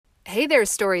Hey there,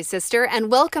 Story Sister, and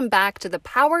welcome back to the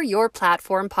Power Your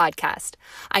Platform podcast.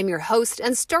 I'm your host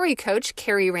and story coach,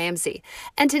 Carrie Ramsey,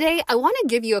 and today I want to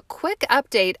give you a quick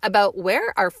update about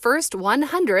where our first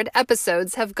 100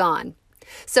 episodes have gone.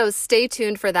 So stay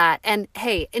tuned for that. And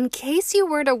hey, in case you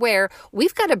weren't aware,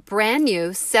 we've got a brand new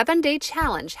 7-day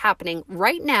challenge happening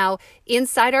right now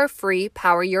inside our free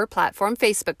Power Your Platform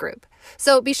Facebook group.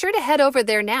 So be sure to head over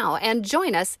there now and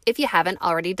join us if you haven't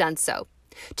already done so.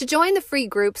 To join the free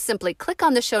group, simply click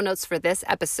on the show notes for this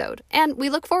episode, and we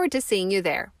look forward to seeing you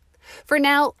there. For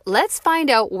now, let's find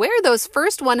out where those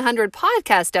first 100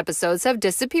 podcast episodes have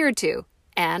disappeared to,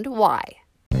 and why.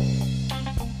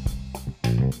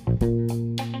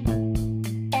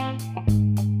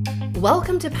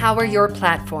 Welcome to Power Your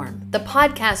Platform, the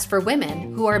podcast for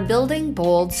women who are building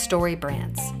bold story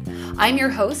brands. I'm your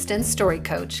host and story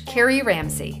coach, Carrie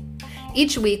Ramsey.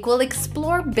 Each week, we'll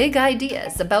explore big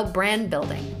ideas about brand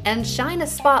building and shine a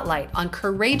spotlight on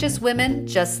courageous women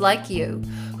just like you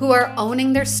who are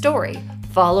owning their story,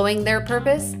 following their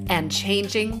purpose, and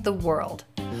changing the world.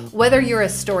 Whether you're a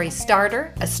story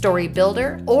starter, a story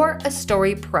builder, or a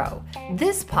story pro,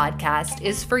 this podcast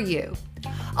is for you.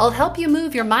 I'll help you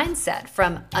move your mindset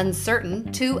from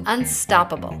uncertain to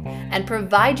unstoppable and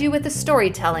provide you with the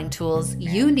storytelling tools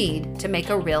you need to make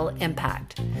a real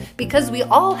impact. Because we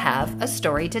all have a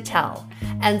story to tell,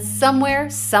 and somewhere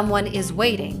someone is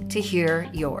waiting to hear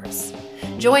yours.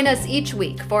 Join us each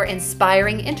week for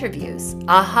inspiring interviews,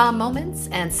 aha moments,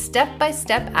 and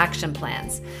step-by-step action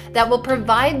plans that will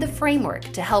provide the framework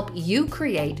to help you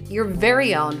create your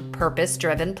very own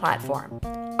purpose-driven platform.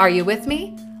 Are you with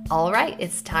me? All right,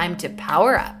 it's time to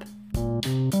power up.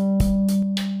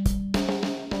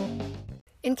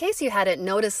 In case you hadn't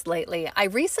noticed lately, I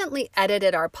recently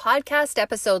edited our podcast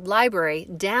episode library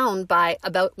down by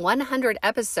about 100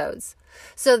 episodes.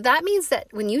 So that means that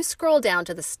when you scroll down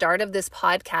to the start of this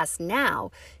podcast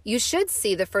now, you should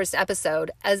see the first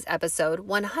episode as episode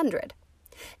 100.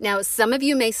 Now, some of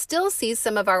you may still see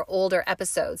some of our older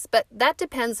episodes, but that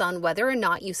depends on whether or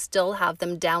not you still have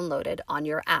them downloaded on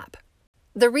your app.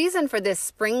 The reason for this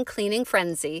spring cleaning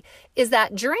frenzy is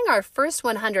that during our first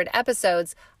 100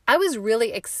 episodes, I was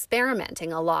really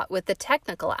experimenting a lot with the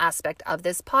technical aspect of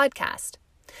this podcast.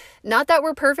 Not that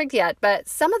we're perfect yet, but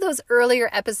some of those earlier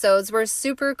episodes were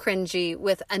super cringy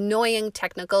with annoying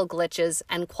technical glitches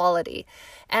and quality,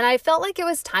 and I felt like it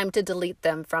was time to delete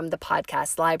them from the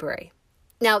podcast library.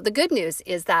 Now, the good news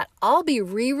is that I'll be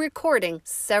re-recording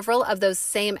several of those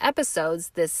same episodes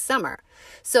this summer.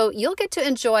 So you'll get to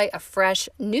enjoy a fresh,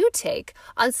 new take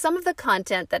on some of the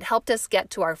content that helped us get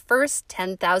to our first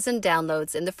 10,000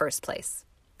 downloads in the first place.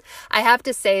 I have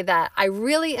to say that I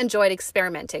really enjoyed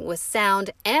experimenting with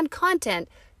sound and content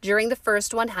during the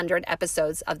first 100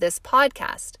 episodes of this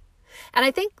podcast. And I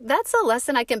think that's a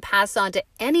lesson I can pass on to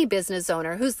any business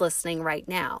owner who's listening right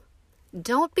now.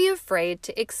 Don't be afraid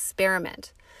to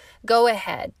experiment. Go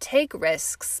ahead, take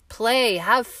risks, play,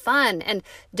 have fun, and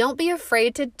don't be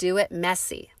afraid to do it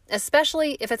messy,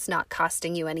 especially if it's not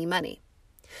costing you any money.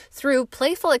 Through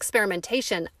playful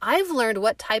experimentation, I've learned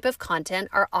what type of content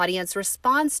our audience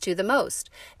responds to the most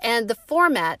and the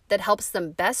format that helps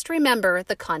them best remember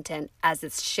the content as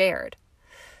it's shared.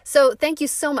 So thank you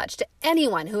so much to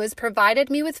anyone who has provided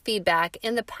me with feedback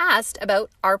in the past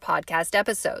about our podcast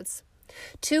episodes.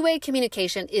 Two-way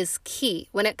communication is key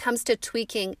when it comes to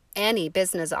tweaking any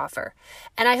business offer.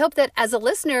 And I hope that as a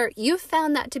listener, you've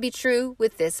found that to be true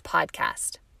with this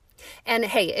podcast. And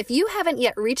hey, if you haven't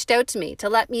yet reached out to me to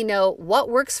let me know what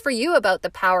works for you about the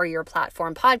Power Your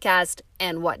Platform podcast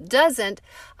and what doesn't,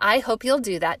 I hope you'll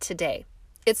do that today.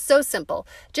 It's so simple.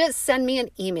 Just send me an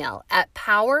email at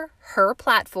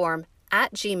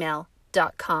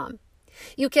powerherplatform@gmail.com.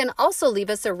 You can also leave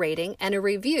us a rating and a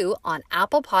review on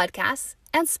Apple Podcasts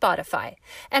and Spotify.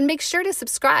 And make sure to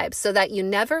subscribe so that you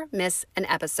never miss an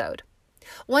episode.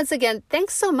 Once again,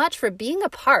 thanks so much for being a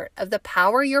part of the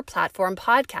Power Your Platform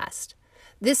podcast.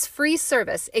 This free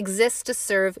service exists to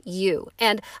serve you,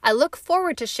 and I look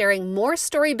forward to sharing more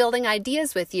story building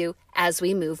ideas with you as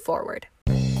we move forward.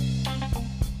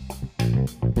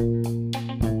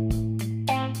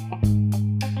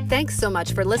 Thanks so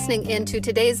much for listening in to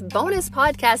today's bonus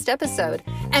podcast episode.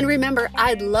 And remember,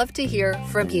 I'd love to hear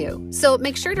from you. So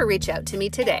make sure to reach out to me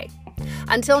today.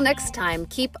 Until next time,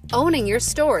 keep owning your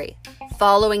story,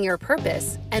 following your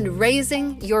purpose, and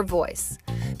raising your voice.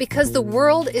 Because the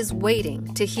world is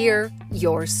waiting to hear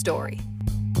your story.